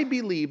 I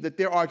believe that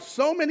there are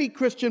so many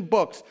Christian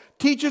books,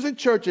 teachers, and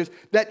churches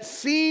that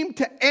seem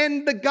to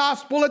end the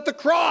gospel at the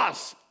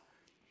cross.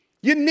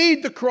 You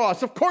need the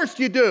cross. Of course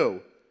you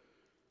do.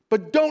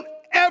 But don't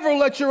ever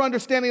let your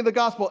understanding of the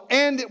gospel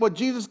end at what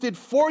Jesus did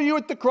for you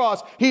at the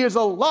cross. He is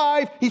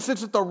alive. He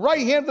sits at the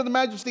right hand of the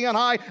Majesty on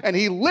high, and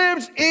he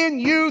lives in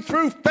you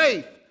through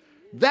faith.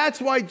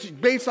 That's why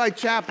Bayside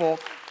Chapel...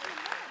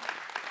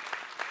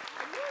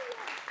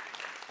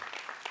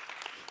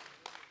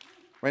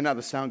 Right now,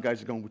 the sound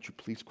guys are going, would you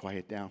please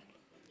quiet down?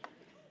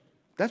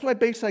 That's why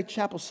Bayside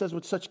Chapel says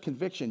with such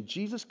conviction,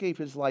 Jesus gave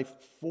his life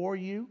for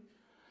you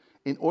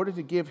in order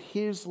to give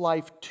his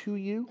life to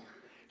you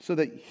so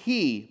that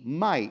he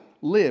might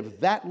live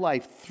that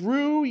life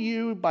through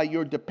you by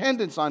your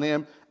dependence on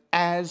him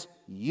as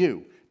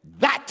you.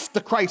 That's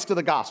the Christ of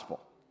the gospel.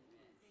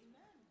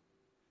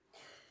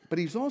 But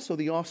he's also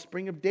the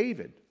offspring of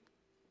David.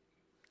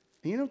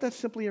 And you know what that's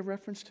simply a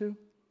reference to?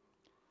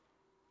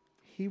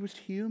 He was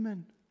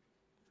human.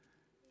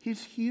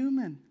 He's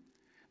human.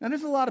 Now,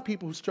 there's a lot of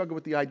people who struggle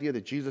with the idea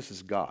that Jesus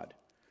is God.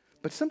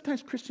 But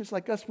sometimes Christians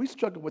like us, we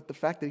struggle with the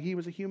fact that he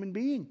was a human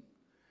being.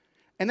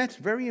 And that's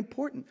very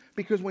important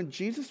because when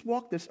Jesus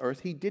walked this earth,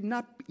 he did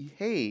not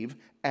behave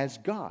as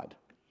God.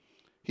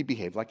 He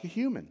behaved like a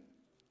human.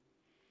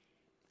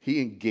 He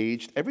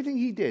engaged everything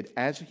he did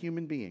as a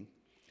human being.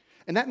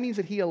 And that means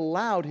that he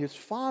allowed his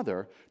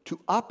Father to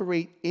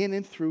operate in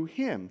and through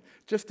him,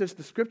 just as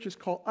the scriptures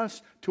call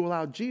us to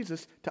allow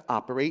Jesus to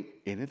operate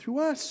in and through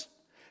us.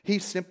 He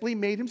simply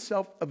made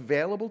himself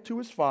available to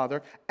his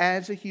Father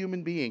as a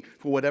human being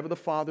for whatever the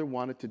Father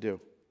wanted to do.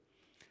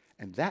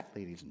 And that,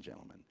 ladies and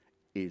gentlemen,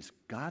 is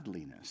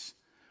godliness.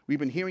 We've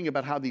been hearing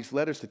about how these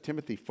letters to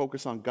Timothy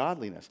focus on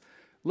godliness.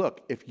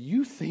 Look, if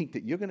you think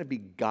that you're going to be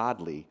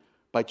godly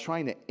by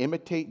trying to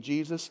imitate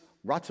Jesus,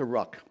 rot's a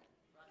ruck.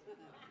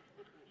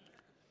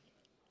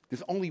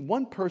 There's only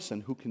one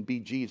person who can be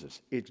Jesus.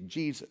 It's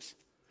Jesus.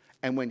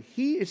 And when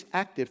he is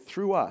active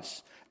through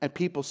us and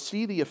people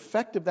see the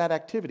effect of that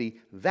activity,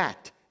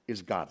 that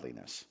is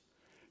godliness.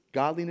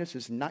 Godliness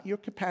is not your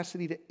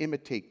capacity to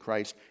imitate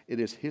Christ. It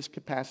is his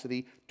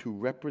capacity to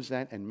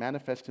represent and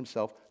manifest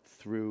himself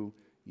through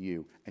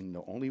you. And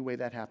the only way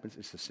that happens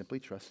is to simply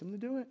trust him to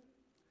do it.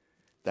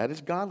 That is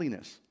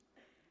godliness.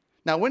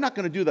 Now, we're not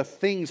going to do the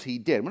things he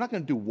did. We're not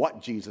going to do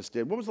what Jesus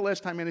did. When was the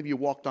last time any of you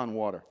walked on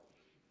water?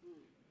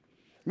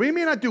 We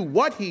may not do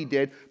what he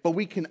did, but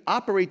we can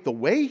operate the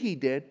way he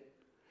did.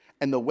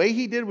 And the way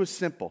he did was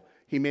simple.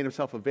 He made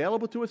himself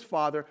available to his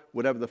Father.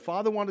 Whatever the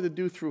Father wanted to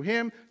do through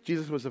him,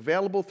 Jesus was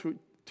available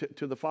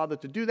to the Father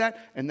to do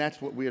that, and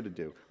that's what we're to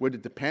do. We're to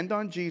depend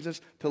on Jesus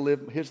to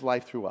live his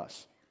life through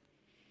us.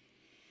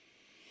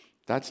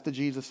 That's the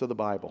Jesus of the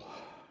Bible.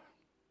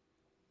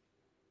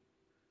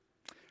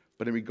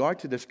 But in regard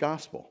to this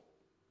gospel,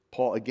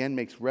 Paul again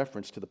makes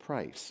reference to the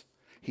price.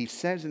 He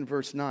says in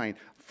verse 9,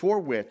 "For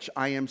which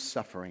I am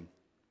suffering,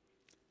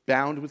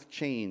 bound with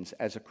chains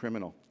as a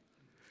criminal.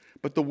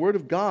 But the word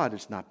of God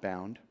is not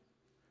bound.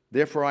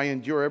 Therefore I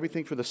endure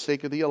everything for the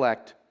sake of the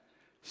elect,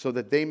 so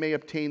that they may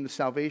obtain the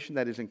salvation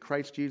that is in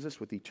Christ Jesus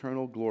with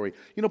eternal glory."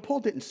 You know, Paul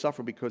didn't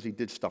suffer because he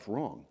did stuff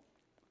wrong.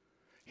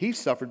 He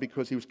suffered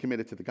because he was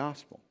committed to the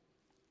gospel.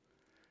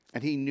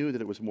 And he knew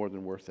that it was more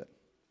than worth it.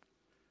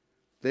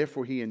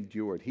 Therefore he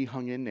endured. He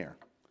hung in there.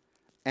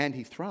 And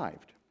he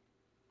thrived.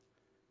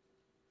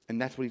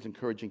 And that's what he's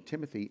encouraging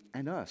Timothy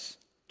and us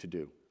to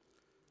do.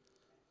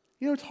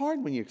 You know, it's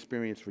hard when you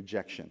experience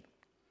rejection,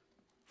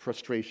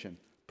 frustration,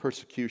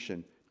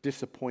 persecution,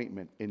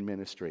 disappointment in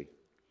ministry.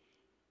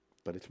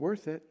 But it's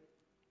worth it.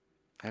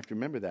 I have to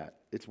remember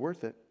that. It's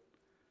worth it.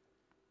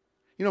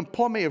 You know,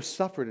 Paul may have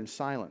suffered in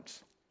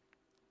silence,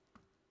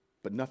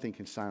 but nothing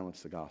can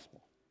silence the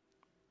gospel.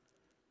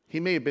 He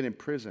may have been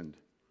imprisoned,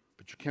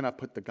 but you cannot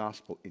put the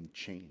gospel in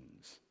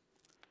chains.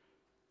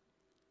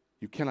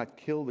 You cannot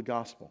kill the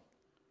gospel,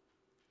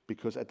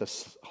 because at the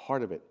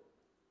heart of it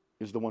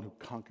is the one who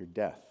conquered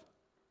death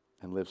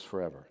and lives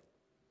forever.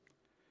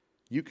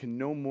 You can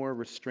no more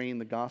restrain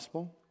the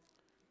gospel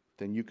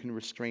than you can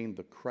restrain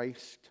the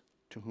Christ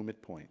to whom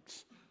it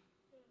points.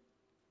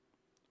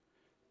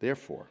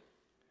 Therefore,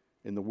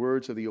 in the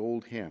words of the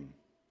old hymn,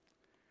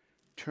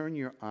 turn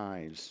your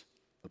eyes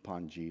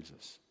upon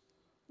Jesus.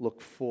 Look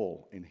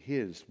full in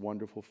his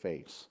wonderful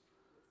face,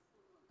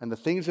 and the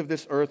things of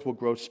this earth will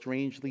grow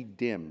strangely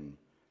dim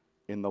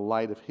in the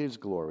light of his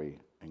glory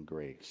and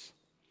grace.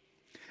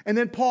 And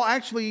then Paul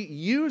actually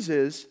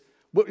uses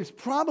what is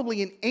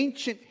probably an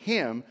ancient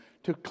hymn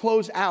to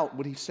close out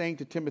what he's saying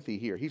to Timothy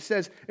here. He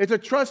says, it's a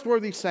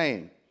trustworthy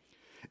saying.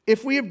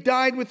 If we have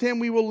died with him,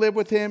 we will live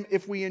with him.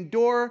 If we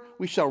endure,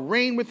 we shall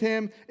reign with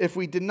him. If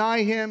we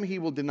deny him, he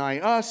will deny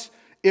us.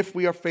 If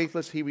we are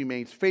faithless, he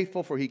remains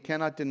faithful, for he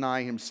cannot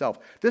deny himself.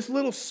 This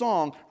little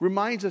song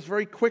reminds us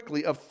very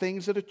quickly of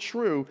things that are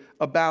true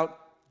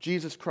about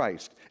Jesus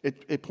Christ.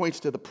 It points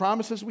to the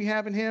promises we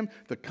have in him,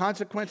 the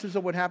consequences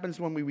of what happens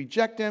when we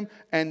reject him,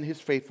 and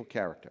his faithful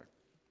character.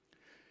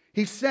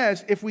 He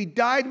says, if we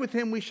died with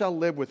him, we shall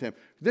live with him.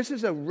 This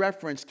is a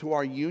reference to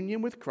our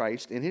union with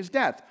Christ in his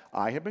death.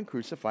 I have been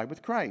crucified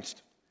with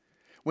Christ.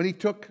 When he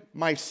took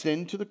my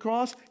sin to the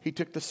cross, he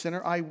took the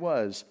sinner I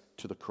was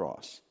to the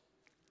cross.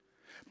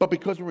 But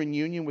because we're in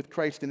union with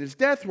Christ in his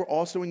death, we're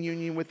also in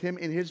union with him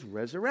in his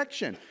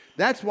resurrection.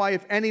 That's why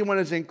if anyone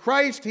is in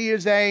Christ, he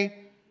is a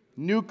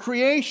new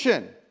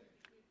creation.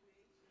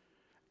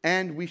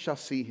 And we shall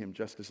see him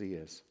just as he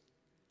is.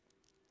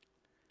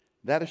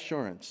 That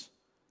assurance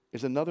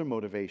is another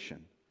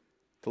motivation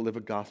to live a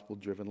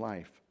gospel-driven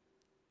life.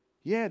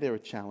 Yeah, there are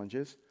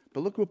challenges, but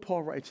look what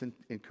Paul writes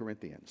in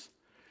Corinthians.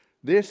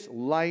 This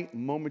light,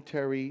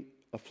 momentary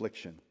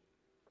affliction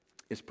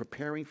is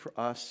preparing for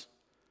us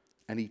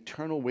an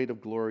eternal weight of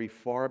glory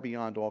far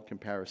beyond all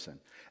comparison,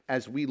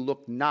 as we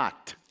look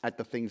not at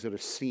the things that are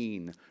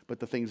seen, but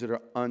the things that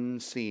are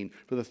unseen.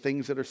 For the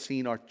things that are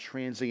seen are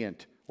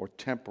transient or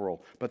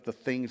temporal, but the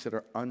things that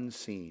are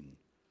unseen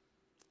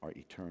are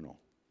eternal.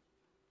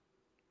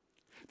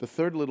 The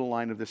third little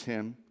line of this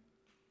hymn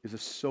is a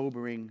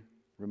sobering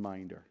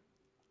reminder.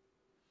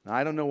 Now,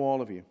 I don't know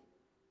all of you,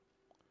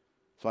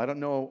 so I don't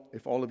know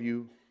if all of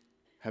you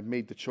have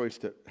made the choice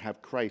to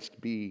have Christ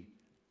be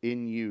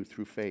in you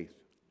through faith.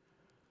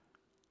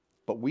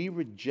 But we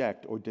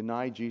reject or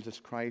deny Jesus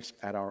Christ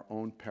at our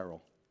own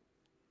peril.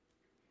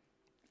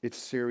 It's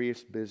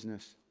serious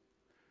business.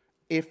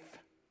 If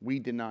we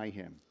deny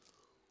him.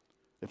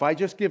 If I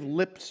just give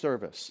lip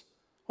service,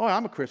 oh,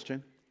 I'm a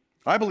Christian.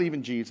 I believe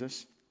in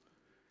Jesus.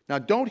 Now,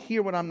 don't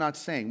hear what I'm not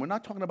saying. We're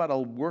not talking about a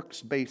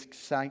works-based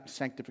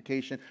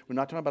sanctification. We're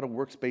not talking about a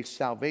works-based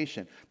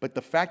salvation. But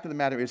the fact of the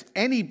matter is,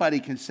 anybody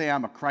can say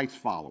I'm a Christ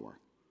follower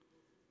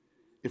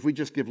if we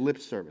just give lip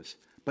service.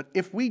 But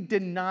if we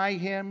deny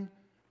him,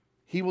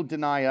 he will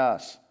deny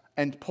us.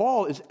 And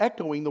Paul is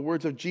echoing the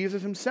words of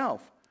Jesus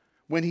himself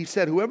when he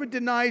said, whoever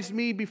denies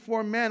me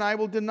before men, I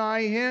will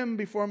deny him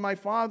before my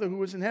Father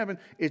who is in heaven.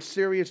 It's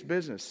serious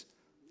business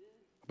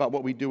about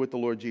what we do with the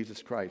Lord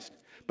Jesus Christ.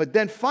 But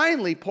then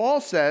finally, Paul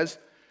says,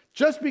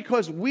 just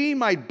because we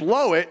might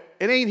blow it,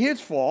 it ain't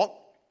his fault.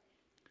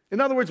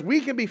 In other words,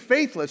 we can be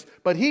faithless,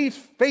 but he's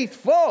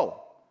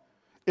faithful.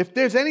 If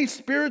there's any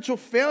spiritual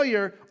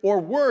failure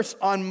or worse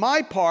on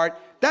my part,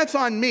 that's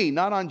on me,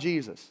 not on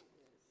Jesus.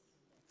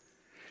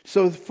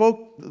 So,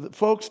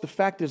 folks, the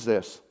fact is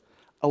this.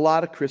 A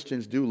lot of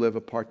Christians do live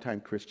a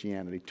part-time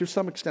Christianity. To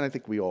some extent, I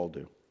think we all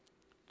do.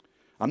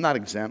 I'm not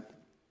exempt.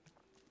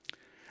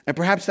 And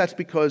perhaps that's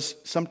because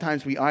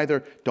sometimes we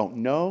either don't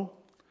know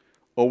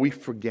or we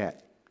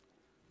forget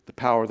the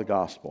power of the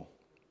gospel.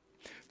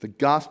 The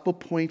gospel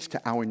points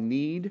to our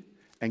need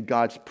and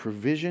God's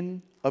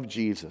provision of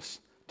Jesus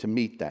to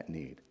meet that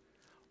need.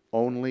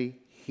 Only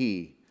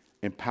he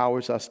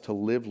empowers us to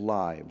live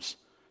lives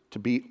to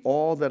be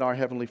all that our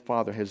Heavenly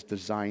Father has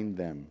designed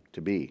them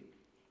to be.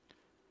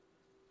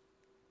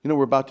 You know,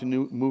 we're about to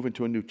move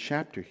into a new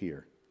chapter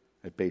here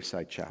at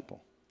Bayside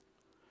Chapel.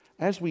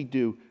 As we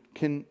do,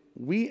 can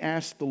we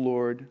ask the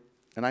Lord,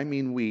 and I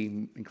mean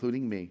we,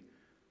 including me,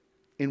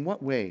 in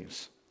what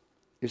ways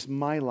is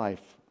my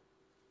life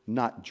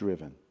not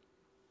driven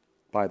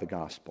by the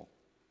gospel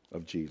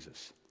of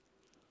Jesus?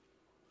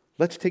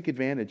 Let's take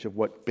advantage of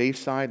what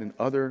Bayside and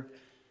other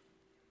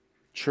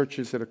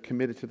churches that are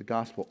committed to the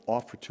gospel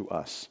offer to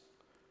us,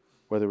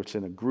 whether it's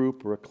in a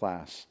group or a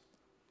class.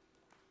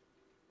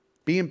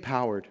 Be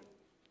empowered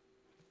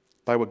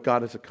by what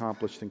God has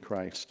accomplished in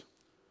Christ.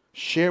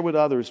 Share with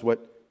others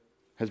what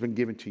has been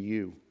given to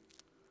you.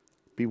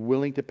 Be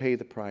willing to pay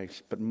the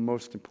price, but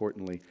most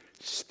importantly,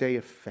 stay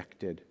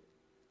affected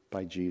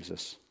by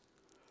Jesus.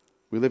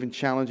 We live in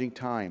challenging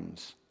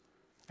times,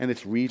 and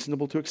it's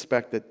reasonable to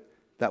expect that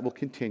that will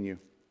continue.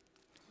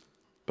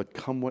 But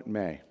come what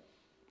may,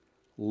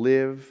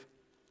 live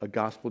a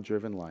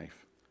gospel-driven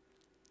life,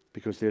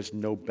 because there's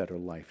no better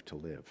life to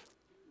live.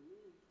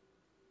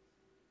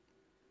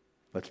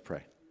 Let's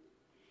pray.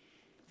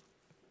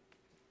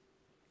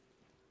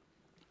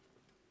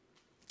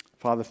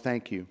 Father,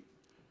 thank you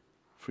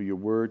for your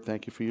word.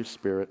 Thank you for your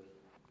Spirit.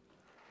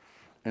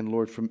 And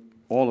Lord, from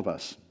all of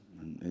us,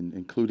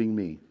 including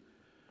me,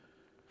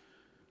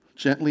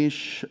 gently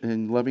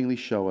and lovingly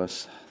show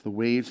us the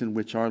ways in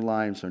which our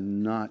lives are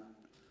not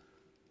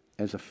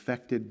as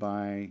affected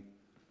by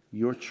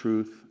your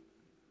truth,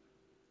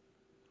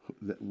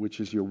 which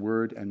is your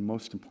word, and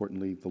most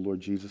importantly, the Lord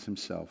Jesus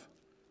himself.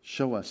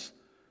 Show us.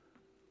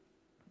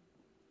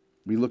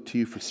 We look to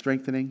you for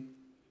strengthening.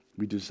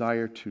 We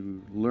desire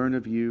to learn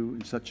of you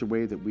in such a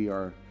way that we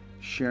are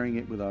sharing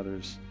it with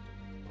others,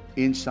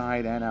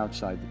 inside and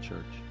outside the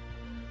church.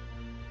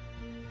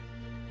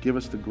 Give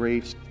us the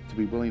grace to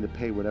be willing to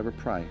pay whatever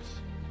price,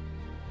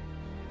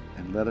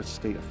 and let us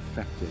stay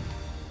affected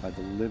by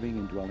the living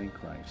and dwelling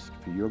Christ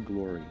for your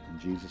glory. In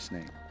Jesus'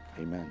 name,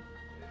 amen.